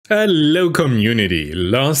Hello community.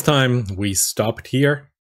 Last time we stopped here,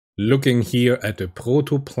 looking here at the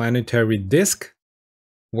protoplanetary disk,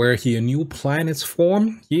 where here new planets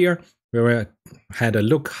form. Here we had a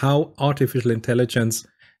look how artificial intelligence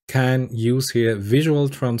can use here visual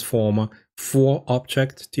transformer for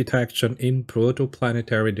object detection in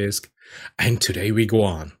protoplanetary disk. And today we go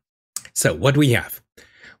on. So what we have?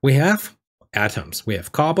 We have atoms. We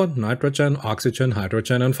have carbon, nitrogen, oxygen,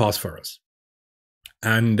 hydrogen, and phosphorus.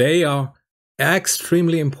 And they are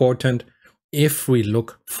extremely important if we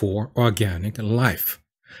look for organic life.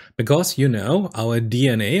 Because, you know, our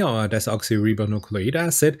DNA, or desoxyribonucleic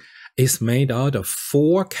acid, is made out of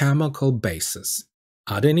 4 chemical bases.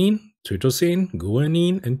 Adenine, cytosine,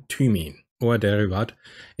 guanine, and thymine, or derivat,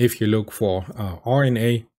 if you look for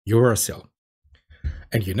RNA, uracil.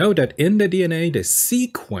 And you know that in the DNA, the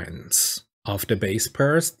sequence of the base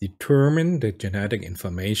pairs determine the genetic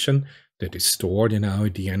information that is stored in our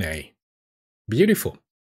DNA. Beautiful.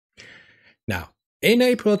 Now, in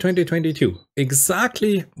April 2022,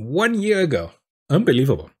 exactly 1 year ago,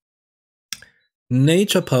 unbelievable,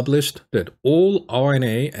 Nature published that all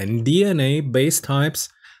RNA and DNA base types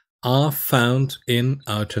are found in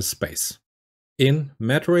outer space, in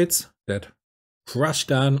meteorites that crashed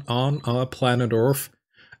down on our planet Earth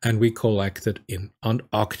and we collected in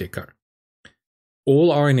Antarctica.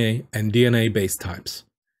 All RNA and DNA base types.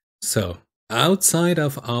 So, outside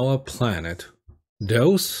of our planet,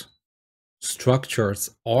 those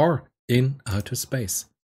structures are in outer space.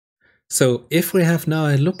 So, if we have now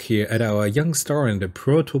a look here at our young star in the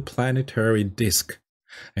protoplanetary disk,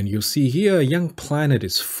 and you see here a young planet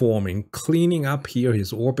is forming, cleaning up here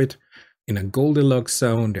his orbit in a Goldilocks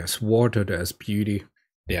zone. There's water, there's beauty,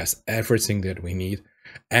 there's everything that we need.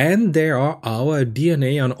 And there are our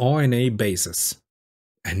DNA and RNA bases.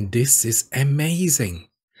 And this is amazing.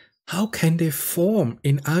 How can they form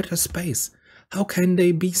in outer space? How can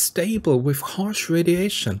they be stable with harsh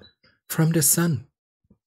radiation from the sun?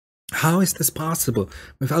 How is this possible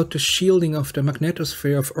without the shielding of the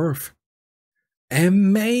magnetosphere of Earth?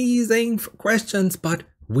 Amazing questions, but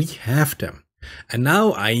we have them. And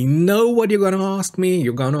now I know what you're going to ask me.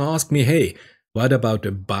 You're going to ask me, hey, what about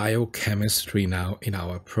the biochemistry now in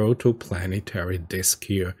our protoplanetary disk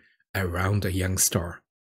here around a young star?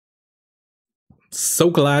 So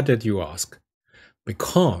glad that you ask,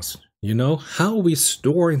 because you know how we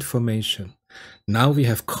store information. Now we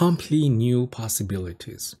have completely new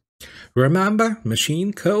possibilities. Remember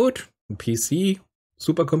machine code, PC,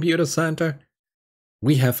 supercomputer center?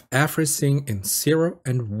 We have everything in 0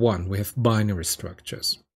 and 1. We have binary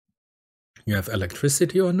structures. You have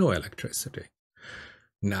electricity or no electricity.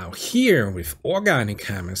 Now here with organic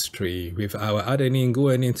chemistry, with our adenine,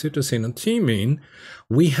 guanine, cytosine, and thymine,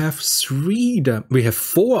 we have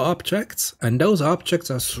 4 objects, and those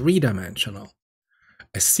objects are 3-dimensional.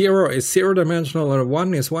 A 0 is 0-dimensional, or a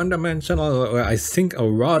 1 is 1-dimensional, or I think a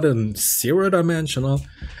rather 0-dimensional,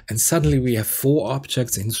 and suddenly we have 4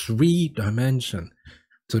 objects in 3 dimensions.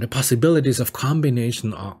 So the possibilities of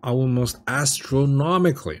combination are almost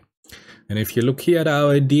astronomically. And if you look here at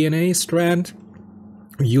our DNA strand,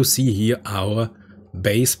 you see here our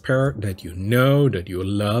base pair that you know, that you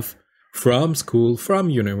love from school,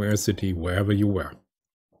 from university, wherever you were.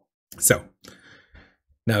 So,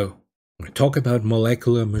 now we talk about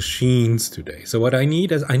molecular machines today. So what I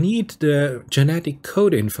need is, I need the genetic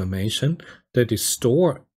code information that is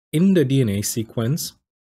stored in the DNA sequence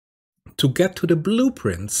to get to the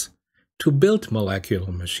blueprints to build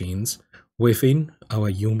molecular machines within our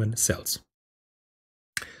human cells.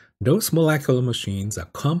 Those molecular machines are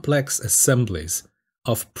complex assemblies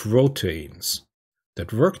of proteins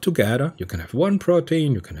that work together. You can have 1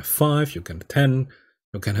 protein, you can have 5, you can have 10,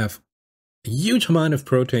 you can have a huge amount of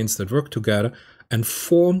proteins that work together and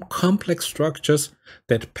form complex structures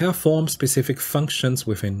that perform specific functions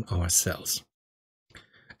within our cells.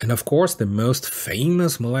 And of course, the most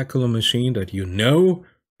famous molecular machine that you know,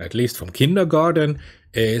 at least from kindergarten,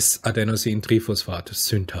 is adenosine triphosphate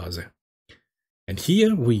synthase. And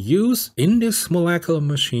here we use in this molecular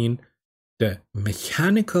machine the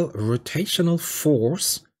mechanical rotational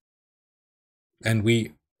force, and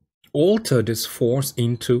we alter this force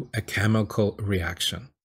into a chemical reaction.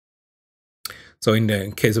 So in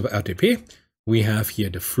the case of ATP, we have here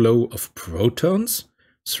the flow of protons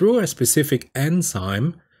through a specific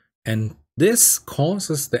enzyme, and this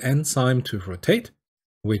causes the enzyme to rotate,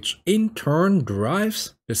 which in turn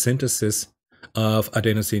drives the synthesis of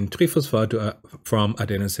adenosine triphosphate from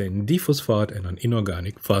adenosine diphosphate and an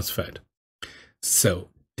inorganic phosphate. So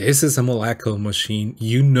this is a molecular machine,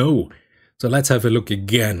 you know. So let's have a look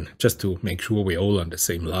again, just to make sure we're all on the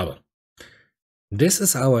same level. This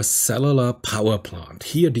is our cellular power plant.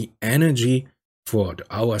 Here the energy for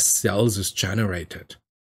our cells is generated.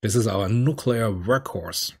 This is our nuclear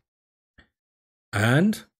workhorse.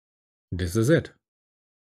 And this is it.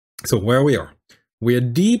 So where we are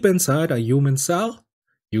deep inside a human cell.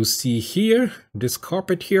 You see here, this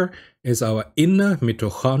carpet here is our inner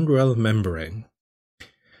mitochondrial membrane.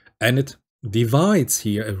 And it divides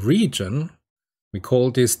here a region, we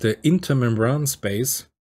call this the intermembranous space,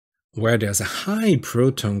 where there's a high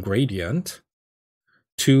proton gradient,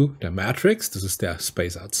 to the matrix, this is the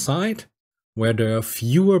space outside, where there are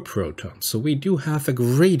fewer protons. So we do have a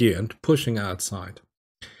gradient pushing outside.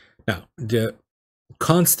 Now, the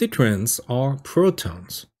constituents are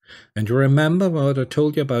protons. And you remember what I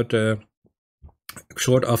told you about the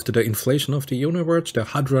short after the inflation of the universe, the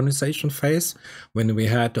hadronization phase, when we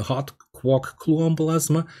had the hot quark-gluon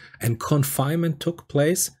plasma and confinement took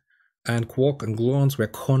place, and quark and gluons were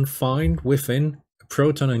confined within a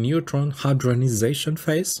proton and neutron hadronization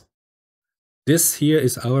phase. This here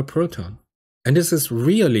is our proton. And this is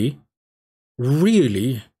really,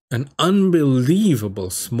 really an unbelievable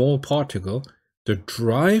small particle that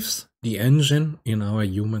drives the engine in our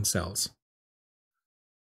human cells.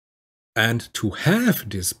 And to have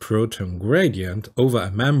this proton gradient over a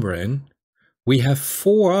membrane, we have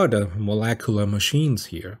 4 other molecular machines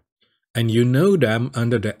here. And you know them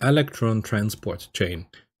under the electron transport chain,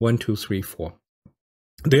 1, 2, 3, 4.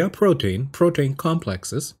 They are protein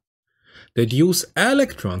complexes that use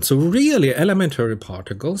electrons, so really elementary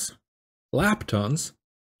particles, leptons,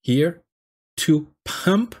 here to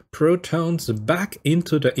pump protons back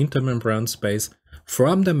into the intermembranous space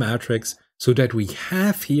from the matrix, so that we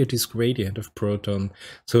have here this gradient of proton,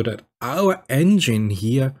 so that our engine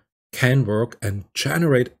here can work and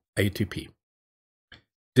generate ATP.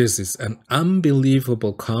 This is an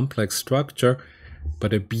unbelievable complex structure,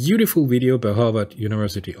 but a beautiful video by Harvard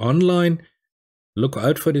University online. Look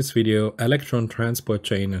out for this video, electron transport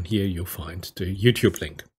chain, and here you find the YouTube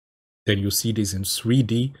link. Then you see this in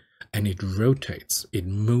 3D, and it rotates, it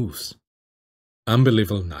moves.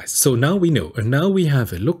 Unbelievable nice. So now we know, and now we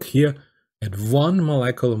have a look here at one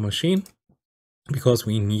molecular machine, because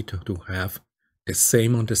we need to have the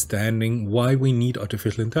same understanding why we need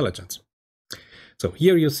artificial intelligence. So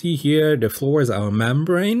here you see here, the floor is our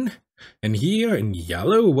membrane, and here in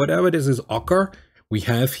yellow, whatever this is, ochre, we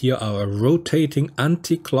have here our rotating,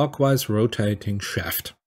 anti-clockwise rotating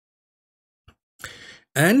shaft.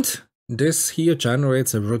 And this here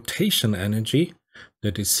generates a rotation energy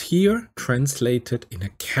that is here translated in a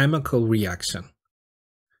chemical reaction.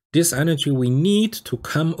 This energy we need to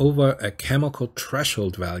come over a chemical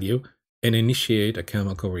threshold value and initiate a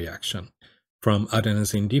chemical reaction from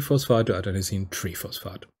adenosine diphosphate to adenosine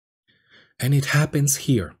triphosphate. And it happens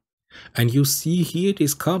here. And you see here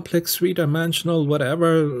this complex three-dimensional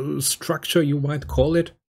whatever structure you might call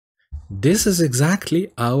it. This is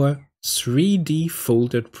exactly our 3D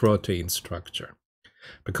folded protein structure.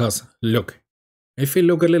 Because look, if we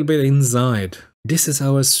look a little bit inside, this is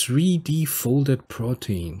our 3D folded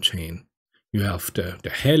protein chain. You have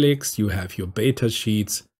the helix, you have your beta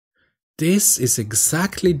sheets. This is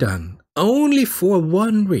exactly done only for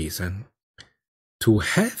one reason: to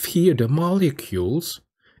have here the molecules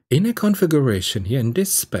in a configuration here in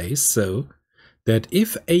this space, so that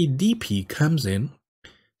if ADP comes in,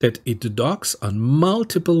 that it docks on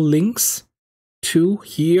multiple links to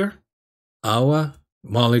here our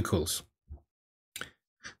molecules.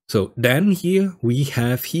 So then here we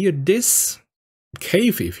have here this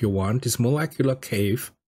cave, if you want, this molecular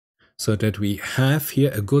cave, so that we have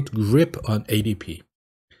here a good grip on ADP.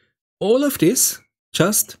 All of this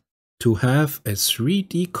just to have a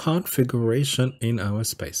 3D configuration in our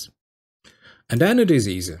space. And then it is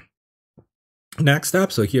easy. Next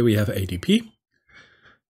up, so here we have ADP.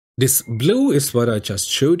 This blue is what I just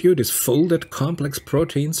showed you, this folded complex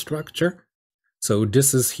protein structure. So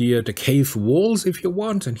this is here the cave walls, if you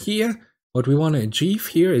want. And here, what we want to achieve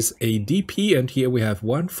here is ADP. And here we have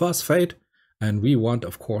one phosphate. And we want,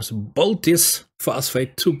 of course, bolt this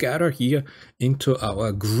phosphate together here into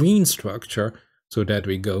our green structure, so that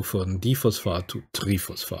we go from diphosphate to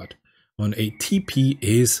triphosphate. And ATP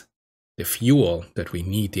is the fuel that we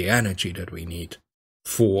need, the energy that we need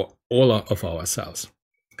for all of our cells.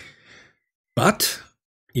 But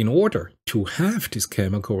in order to have this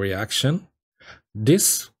chemical reaction,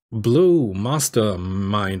 this blue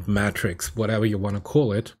mastermind matrix, whatever you want to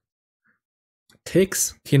call it,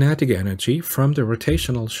 takes kinetic energy from the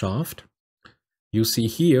rotational shaft. You see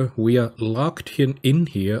here, we are locked in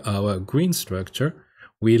here our green structure.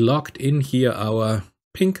 We locked in here our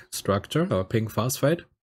pink structure, our pink phosphate.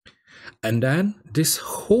 And then this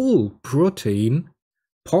whole protein,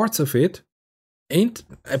 parts of it, ain't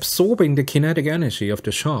absorbing the kinetic energy of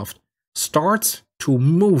the shaft, starts to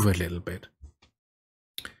move a little bit.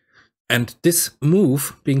 And this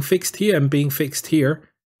move, being fixed here and being fixed here,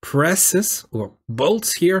 presses or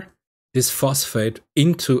bolts here this phosphate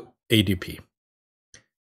into ADP.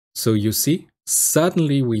 So you see,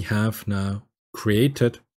 suddenly we have now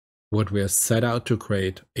created what we are set out to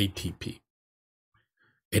create, ATP.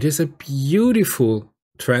 It is a beautiful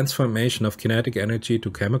transformation of kinetic energy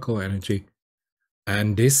to chemical energy.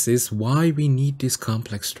 And this is why we need this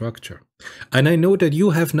complex structure. And I know that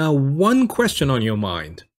you have now one question on your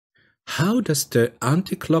mind. How does the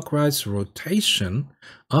anticlockwise rotation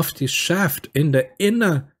of the shaft in the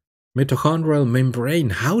inner mitochondrial membrane,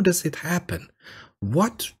 how does it happen?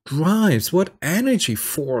 What drives, what energy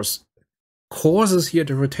force causes here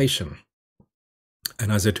the rotation?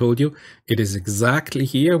 And as I told you, it is exactly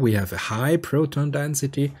here. We have a high proton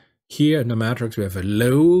density. Here in the matrix, we have a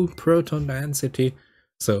low proton density.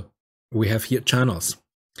 So we have here channels.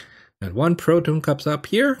 And one proton comes up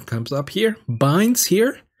here, binds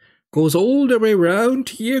here, goes all the way around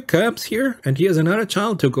here, comes here, and here's another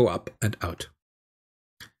channel to go up and out.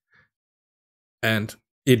 And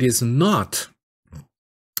it is not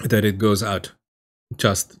that it goes out,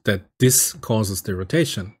 just that this causes the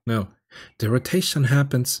rotation. No, the rotation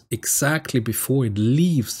happens exactly before it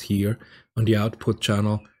leaves here on the output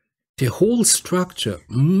channel. The whole structure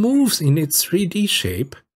moves in its 3D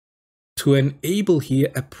shape to enable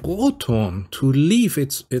here a proton to leave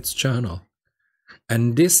its channel.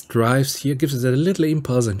 And this drives here, gives it a little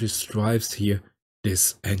impulse, and this drives here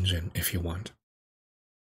this engine, if you want.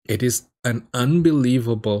 It is an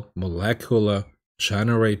unbelievable molecular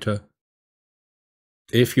generator.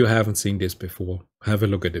 If you haven't seen this before, have a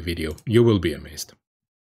look at the video. You will be amazed.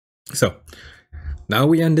 So, now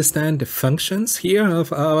we understand the functions here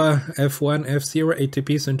of our F1, F0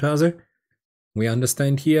 ATP synthaser. We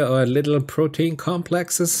understand here our little protein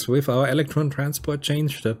complexes with our electron transport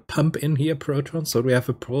chains that pump in here protons. So we have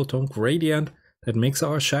a proton gradient that makes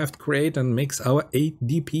our shaft great and makes our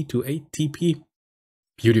ADP to ATP.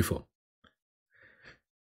 Beautiful.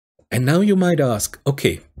 And now you might ask,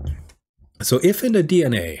 okay, so if in the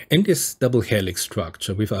DNA, in this double helix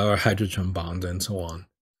structure with our hydrogen bonds and so on,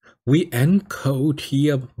 we encode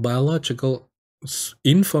here biological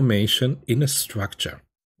information in a structure.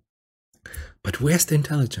 But where's the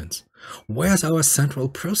intelligence? Where's our central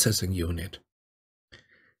processing unit?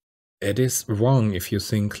 It is wrong if you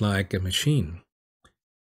think like a machine.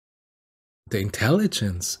 The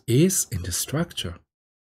intelligence is in the structure.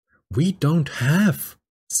 We don't have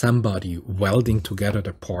somebody welding together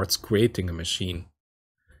the parts creating a machine.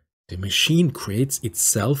 The machine creates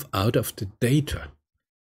itself out of the data,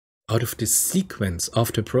 out of the sequence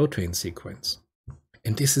of the protein sequence.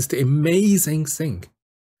 And this is the amazing thing.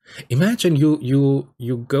 Imagine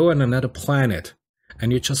you go on another planet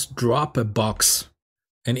and you just drop a box,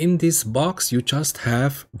 and in this box you just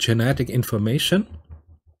have genetic information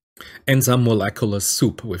and some molecular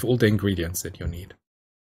soup with all the ingredients that you need.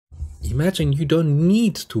 Imagine you don't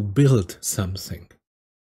need to build something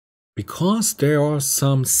because there are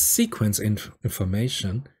some sequence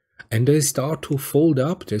information, and they start to fold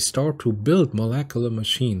up, they start to build molecular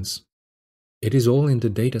machines. It is all in the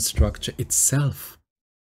data structure itself.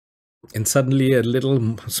 And suddenly a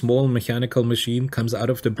little small mechanical machine comes out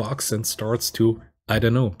of the box and starts to, I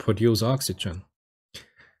don't know, produce oxygen.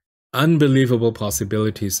 Unbelievable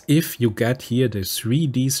possibilities if you get here the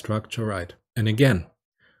 3D structure right. And again,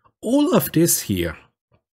 all of this here,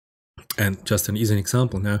 and just an easy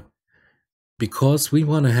example now, because we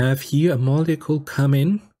want to have here a molecule come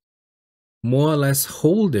in, more or less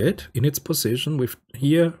hold it in its position with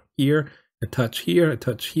here, a touch here, a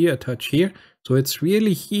touch here, a touch here. So it's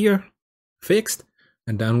really here fixed,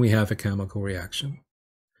 and then we have a chemical reaction.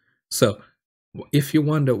 So if you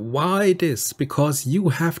wonder why this, because you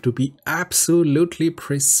have to be absolutely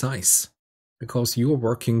precise, because you're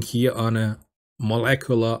working here on a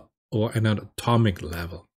molecular or an atomic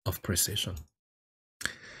level of precision.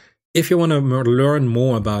 If you want to learn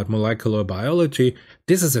more about molecular biology,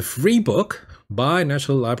 this is a free book by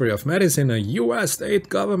National Library of Medicine, a US state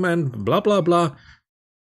government, blah, blah, blah.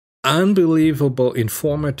 Unbelievable,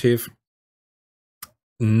 informative,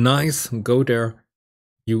 nice. Go there.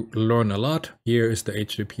 You learn a lot. Here is the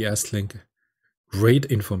HTTPS link. Great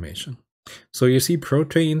information. So you see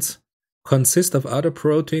proteins consist of other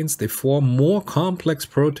proteins. They form more complex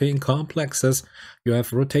protein complexes. You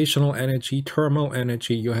have rotational energy, thermal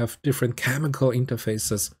energy. You have different chemical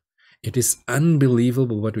interfaces. It is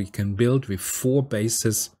unbelievable what we can build with 4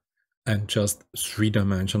 bases and just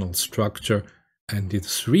three-dimensional structure. And the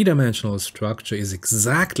three-dimensional structure is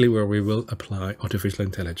exactly where we will apply artificial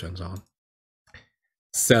intelligence on.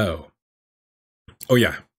 So, oh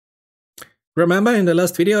yeah. Remember in the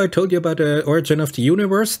last video I told you about the origin of the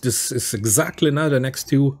universe? This is exactly now the next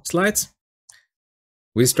two slides.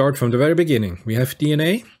 We start from the very beginning. We have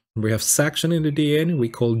DNA. We have section in the DNA we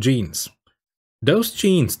call genes. Those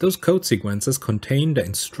genes, those code sequences contain the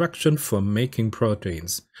instruction for making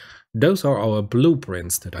proteins. Those are our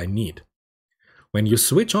blueprints that I need. When you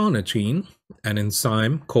switch on a gene, an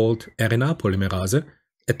enzyme called RNA polymerase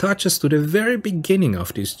attaches to the very beginning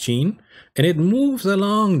of this gene and it moves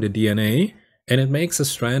along the DNA and it makes a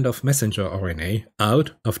strand of messenger RNA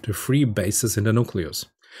out of the 3 bases in the nucleus.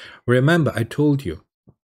 Remember, I told you,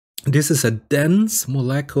 this is a dense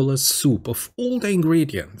molecular soup of all the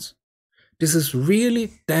ingredients. This is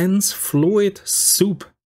really dense fluid soup.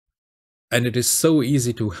 And it is so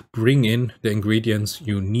easy to bring in the ingredients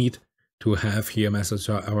you need to have here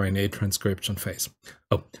messenger RNA transcription phase.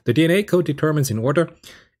 Oh, the DNA code determines in order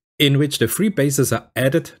in which the 3 bases are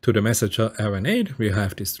added to the messenger RNA. We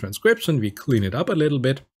have this transcription, we clean it up a little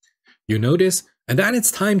bit. You know this, and then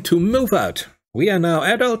it's time to move out. We are now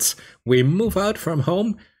adults, we move out from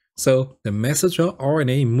home. So the messenger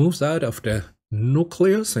RNA moves out of the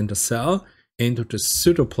nucleus in the cell into the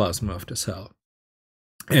cytoplasm of the cell.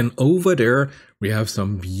 And over there, we have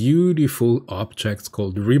some beautiful objects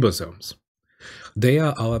called ribosomes. They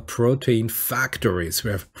are our protein factories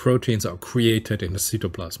where proteins are created in the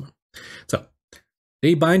cytoplasm. So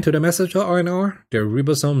they bind to the messenger RNA. The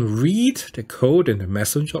ribosome read the code in the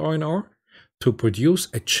messenger RNA to produce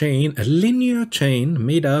a chain, a linear chain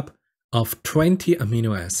made up of 20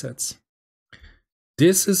 amino acids.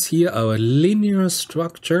 This is here our linear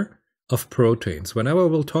structure of proteins. Whenever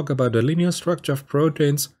we'll talk about the linear structure of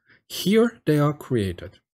proteins, here they are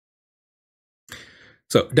created.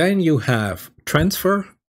 So then you have transfer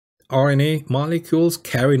RNA molecules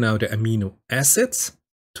carry now the amino acids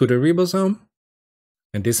to the ribosome.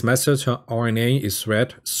 And this messenger RNA is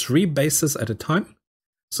read 3 bases at a time.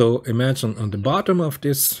 So imagine on the bottom of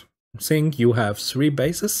this thing, you have 3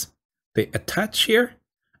 bases. They attach here.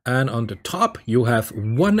 And on the top, you have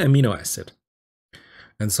 1 amino acid.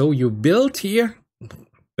 And so you build here,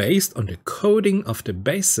 based on the coding of the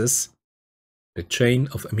bases, the chain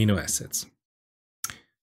of amino acids.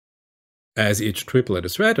 As each triplet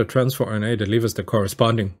is read, a transfer RNA delivers the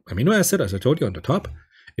corresponding amino acid, as I told you on the top.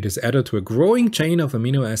 It is added to a growing chain of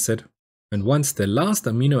amino acid. And once the last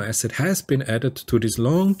amino acid has been added to this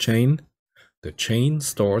long chain, the chain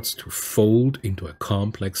starts to fold into a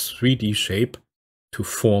complex 3D shape to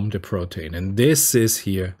form the protein. And this is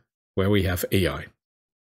here where we have AI.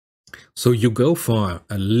 So you go for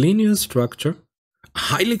a linear structure, a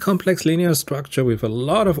highly complex linear structure with a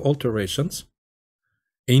lot of alterations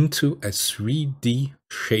into a 3D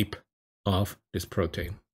shape of this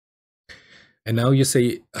protein. And now you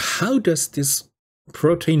say, how does this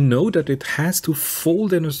protein know that it has to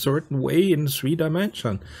fold in a certain way in 3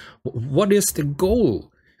 dimensions? What is the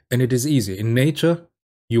goal? And it is easy. In nature,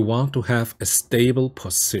 you want to have a stable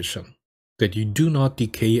position, that you do not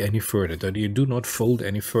decay any further, that you do not fold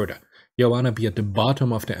any further. You want to be at the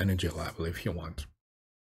bottom of the energy level if you want.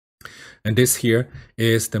 And this here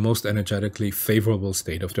is the most energetically favorable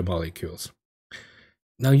state of the molecules.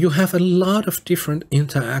 Now you have a lot of different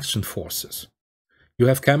interaction forces. You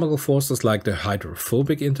have chemical forces like the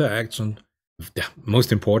hydrophobic interaction. The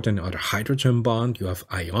most important are the hydrogen bond. You have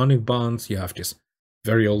ionic bonds. You have this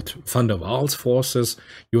very old van der Waals forces.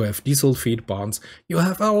 You have disulfide bonds. You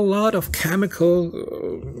have a lot of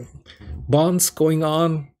chemical bonds going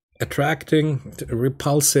on, attracting,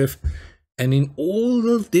 repulsive. And in all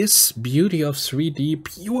of this beauty of 3D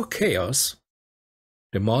pure chaos,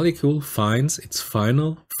 the molecule finds its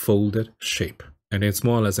final folded shape. And it's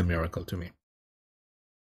more or less a miracle to me.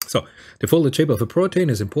 So the folded shape of a protein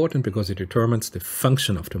is important because it determines the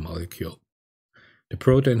function of the molecule. The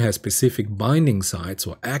protein has specific binding sites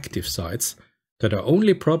or active sites that are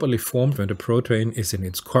only properly formed when the protein is in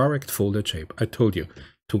its correct folded shape. I told you,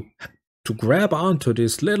 to grab onto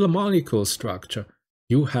this little molecule structure,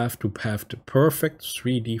 you have to have the perfect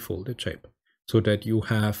 3D folded shape so that you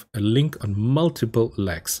have a link on multiple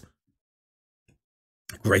legs.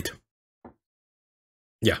 Great.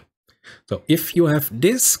 Yeah. So if you have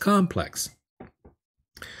this complex,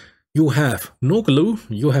 you have no glue,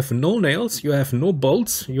 you have no nails, you have no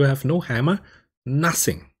bolts, you have no hammer,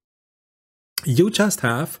 nothing. You just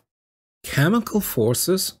have chemical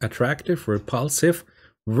forces, attractive, repulsive,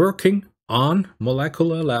 working on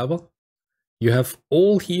molecular level. You have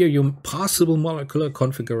all here your possible molecular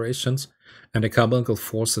configurations. And the chemical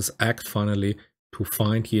forces act finally to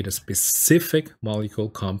find here the specific molecule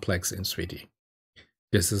complex in 3D.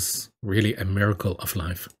 This is really a miracle of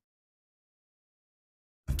life.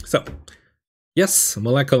 So, yes,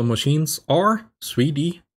 molecular machines are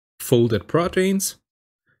 3D folded proteins,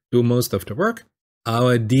 do most of the work.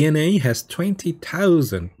 Our DNA has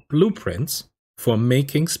 20,000 blueprints for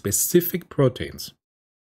making specific proteins.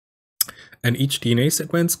 And each DNA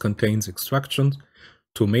sequence contains instructions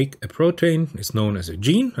to make a protein, is known as a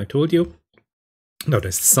gene, I told you. Now,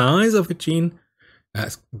 the size of a gene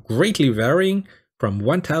is greatly varying from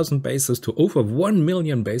 1,000 bases to over 1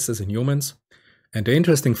 million bases in humans. And the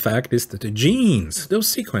interesting fact is that the genes, those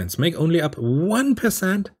sequences, make only up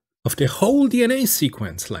 1% of the whole DNA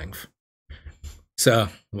sequence length. So,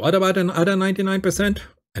 what about another 99%?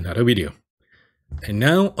 Another video. And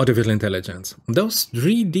now, artificial intelligence. Those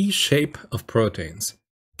 3D shape of proteins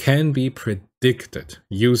can be predicted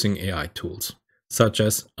using AI tools, such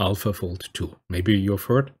as AlphaFold 2. Maybe you've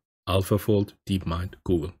heard AlphaFold, DeepMind,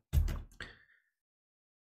 Google.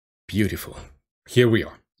 Beautiful. Here we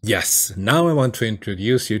are. Yes, now I want to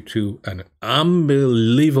introduce you to an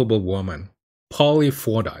unbelievable woman, Polly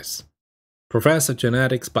Fordyce, professor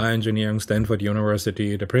genetics, bioengineering, Stanford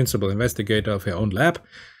University, the principal investigator of her own lab.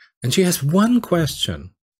 And she has one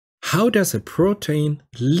question. How does a protein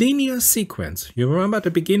linear sequence, you remember at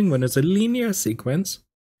the beginning when it's a linear sequence,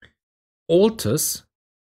 alters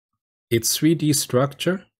its 3D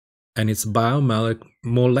structure and its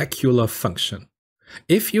biomolecular function?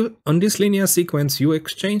 If you, on this linear sequence, you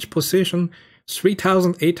exchange position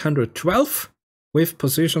 3812 with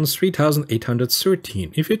position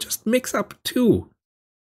 3813, if you just mix up two,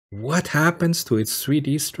 what happens to its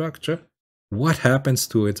 3D structure? What happens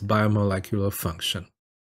to its biomolecular function?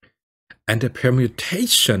 And the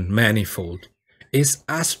permutation manifold is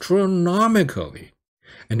astronomically.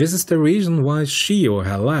 And this is the reason why she or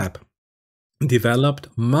her lab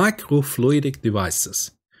developed microfluidic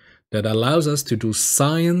devices that allows us to do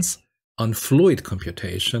science on fluid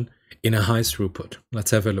computation in a high throughput.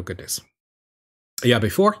 Let's have a look at this. Yeah,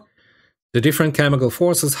 before, the different chemical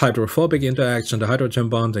forces, hydrophobic interaction, the hydrogen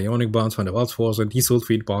bond, the ionic bonds, van der Waals force,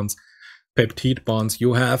 disulfide bonds, peptide bonds,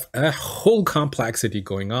 you have a whole complexity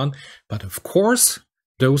going on. But of course,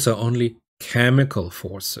 those are only chemical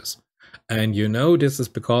forces. And you know this is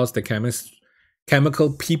because the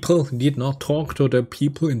chemical people did not talk to the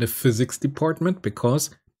people in the physics department,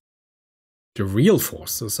 because the real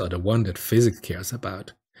forces are the one that physics cares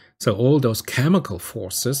about. So all those chemical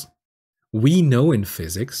forces we know in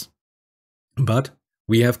physics, but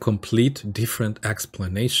we have complete different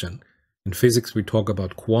explanation. In physics, we talk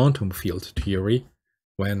about quantum field theory,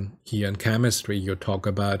 when here in chemistry, you talk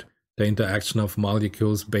about the interaction of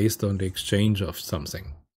molecules based on the exchange of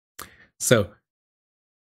something. So,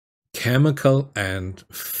 chemical and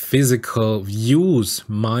physical views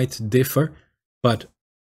might differ, but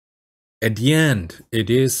at the end, it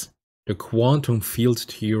is the quantum field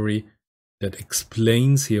theory that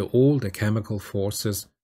explains here all the chemical forces.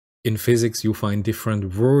 In physics, you find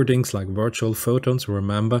different wordings like virtual photons.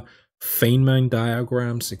 Remember, Feynman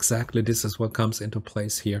diagrams, exactly this is what comes into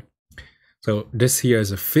place here. So this here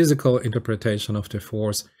is a physical interpretation of the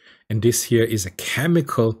force, and this here is a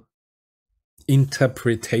chemical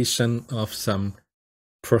interpretation of some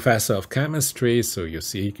professor of chemistry. So you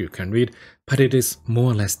see, you can read, but it is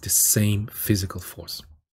more or less the same physical force.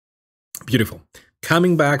 Beautiful.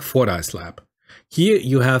 Coming back, Fordyce lab. Here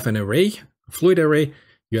you have an array, a fluid array.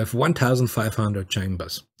 You have 1,500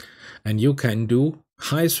 chambers, and you can do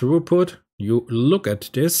high throughput. You look at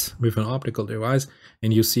this with an optical device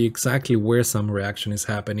and you see exactly where some reaction is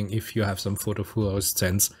happening if you have some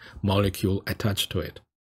photofluorescence molecule attached to it.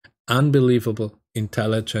 Unbelievable,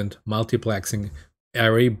 intelligent, multiplexing,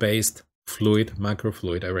 array-based fluid,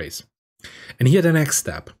 microfluid arrays. And here the next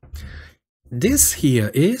step. This here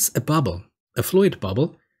is a bubble, a fluid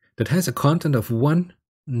bubble that has a content of 1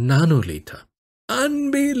 nanoliter.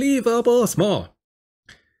 Unbelievable small.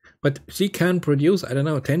 But she can produce, I don't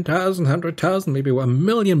know, 10,000, 100,000, maybe 1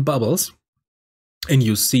 million bubbles. And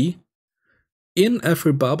you see, in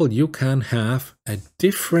every bubble, you can have a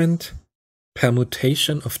different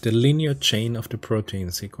permutation of the linear chain of the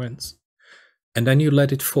protein sequence. And then you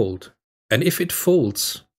let it fold. And if it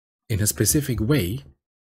folds in a specific way,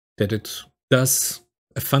 that it does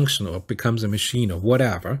a function or becomes a machine or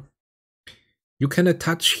whatever, you can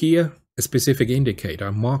attach here a specific indicator,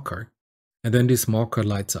 a marker. And then this marker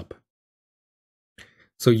lights up.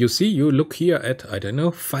 So you see, you look here at, I don't know,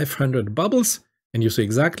 500 bubbles, and you see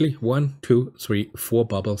exactly 1, 2, 3, 4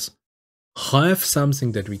 bubbles have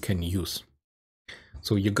something that we can use.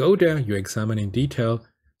 So you go there, you examine in detail.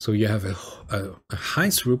 So you have a high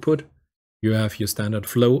throughput, you have your standard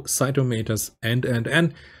flow cytometers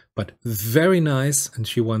and, but very nice. And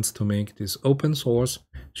she wants to make this open source.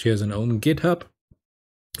 She has an own GitHub.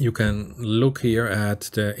 You can look here at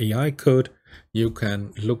the AI code. You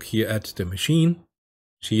can look here at the machine.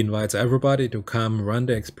 She invites everybody to come run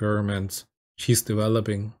the experiments. She's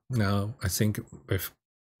developing now, I think, with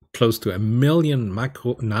close to 1 million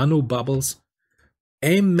nano bubbles.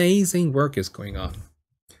 Amazing work is going on.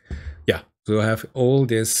 Yeah, so I have all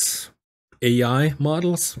these AI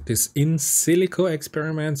models, these in silico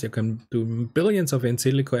experiments. You can do billions of in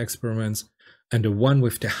silico experiments, and the one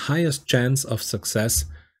with the highest chance of success,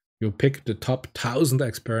 you pick the top 1,000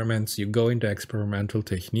 experiments, you go into experimental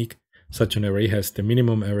technique. Such an array has, the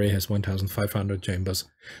minimum array has 1,500 chambers,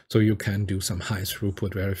 so you can do some high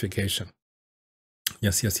throughput verification.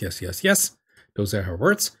 Yes, yes, yes, yes, yes. Those are her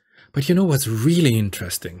words. But you know what's really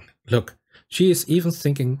interesting? Look, she is even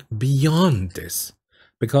thinking beyond this,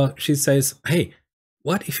 because she says, hey,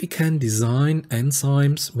 what if we can design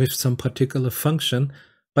enzymes with some particular function,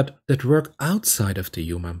 but that work outside of the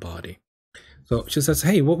human body? So she says,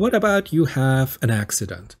 hey, what about you have an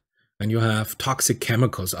accident and you have toxic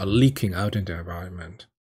chemicals are leaking out in the environment?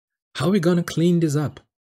 How are we going to clean this up?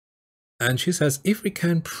 And she says, if we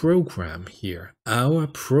can program here our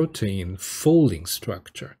protein folding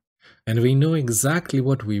structure, and we know exactly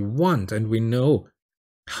what we want, and we know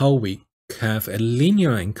how we have a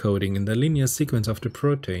linear encoding in the linear sequence of the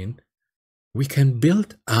protein, we can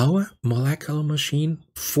build our molecular machine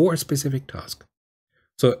for a specific task.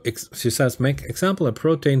 So she says, make example a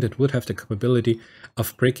protein that would have the capability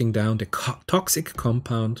of breaking down the toxic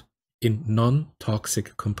compound in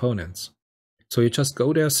non-toxic components. So you just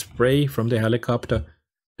go there, spray from the helicopter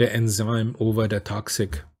the enzyme over the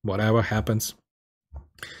toxic, whatever happens,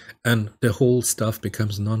 and the whole stuff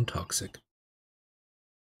becomes non-toxic.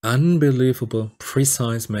 Unbelievable,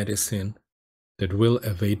 precise medicine that will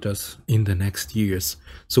await us in the next years.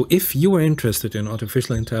 So if you are interested in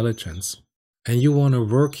artificial intelligence and you want to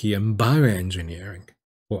work here in bioengineering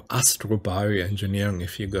or astrobioengineering,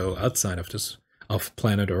 if you go outside of this, of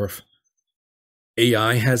planet Earth,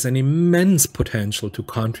 AI has an immense potential to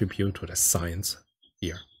contribute to the science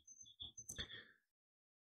here.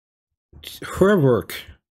 Her work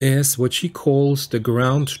is what she calls the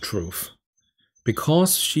ground truth,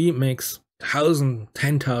 because she makes thousands,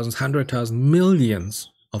 10,000, 100,000,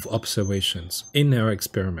 millions of observations in her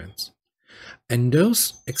experiments. And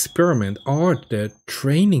those experiments are the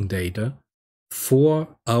training data for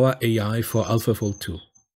our AI for AlphaFold 2.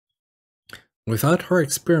 Without her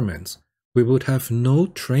experiments, we would have no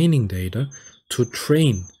training data to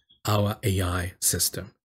train our AI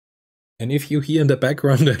system. And if you hear in the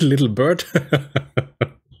background that little bird,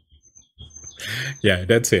 yeah,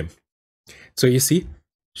 that's him. So you see,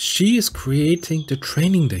 she is creating the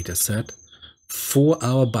training data set for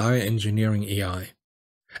our bioengineering AI.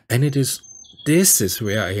 And this is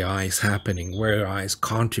where AI is happening, where AI is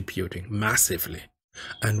contributing massively.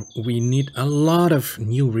 And we need a lot of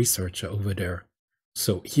new research over there.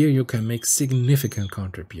 So here you can make significant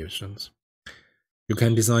contributions. You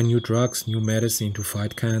can design new drugs, new medicine to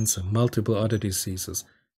fight cancer, multiple other diseases.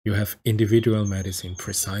 You have individual medicine,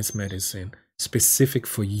 precise medicine, specific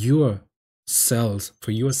for your cells,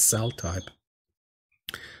 for your cell type.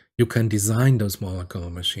 You can design those molecular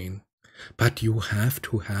machines, but you have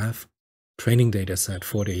to have training data set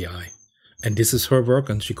for the AI. And this is her work,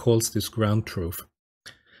 and she calls this ground truth.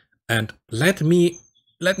 And let me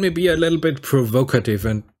be a little bit provocative,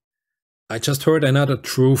 and I just heard another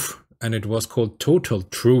truth, and it was called Total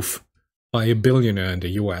Truth by a billionaire in the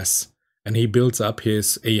US. And he builds up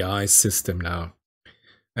his AI system now.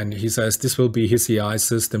 And he says this will be his AI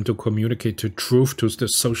system to communicate the truth to the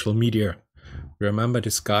social media. Remember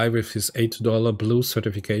this guy with his $8 blue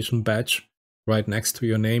certification badge right next to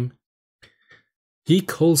your name? He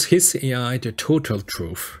calls his AI the Total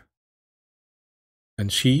Truth.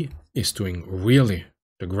 And she is doing really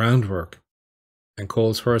the groundwork and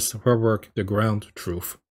calls her work the ground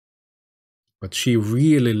truth. But she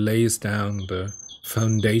really lays down the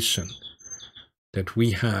foundation that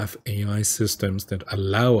we have AI systems that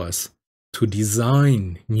allow us to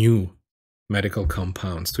design new medical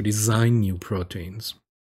compounds, to design new proteins,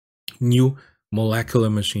 new molecular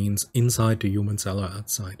machines inside the human cell or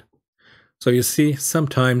outside. So you see,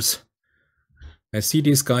 sometimes I see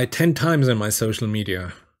this guy 10 times in my social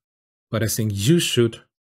media, but I think you should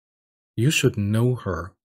know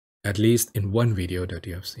her, at least in one video that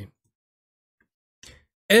you have seen.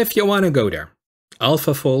 If you want to go there,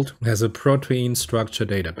 AlphaFold has a protein structure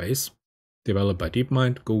database developed by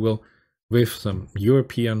DeepMind, Google, with some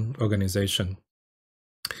European organization.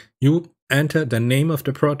 You enter the name of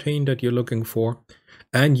the protein that you're looking for,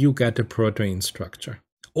 and you get the protein structure.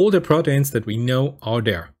 All the proteins that we know are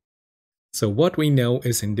there. So what we know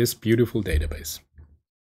is in this beautiful database.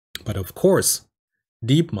 But of course,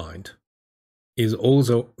 DeepMind is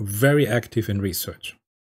also very active in research.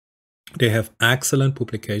 They have excellent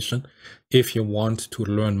publication if you want to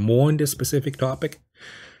learn more on this specific topic.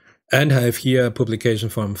 And I have here a publication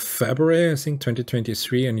from February, I think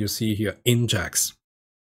 2023, and you see here in JAX.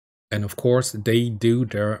 And of course, they do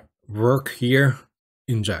their work here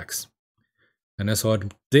in JAX. And I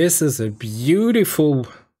thought this is a beautiful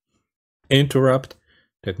interrupt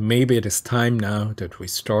that maybe it is time now that we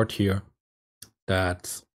start here,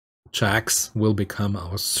 that JAX will become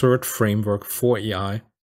our third framework for AI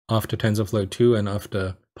after TensorFlow 2 and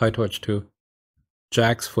after PyTorch 2.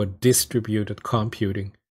 JAX for distributed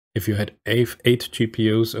computing. If you had 8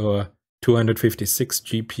 GPUs or 256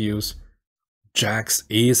 GPUs, JAX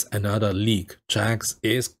is another league. JAX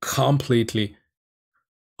is completely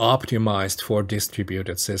optimized for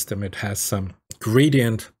distributed system. It has some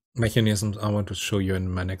gradient mechanisms I want to show you in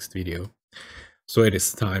my next video. So it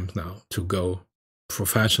is time now to go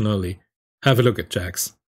professionally have a look at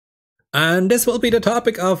JAX. And this will be the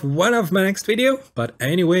topic of one of my next video. But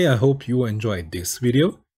anyway, I hope you enjoyed this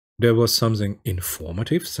video. There was something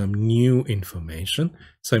informative, some new information,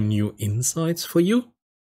 some new insights for you.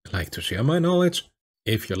 I like to share my knowledge.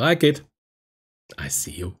 If you like it, I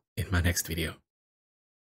see you in my next video.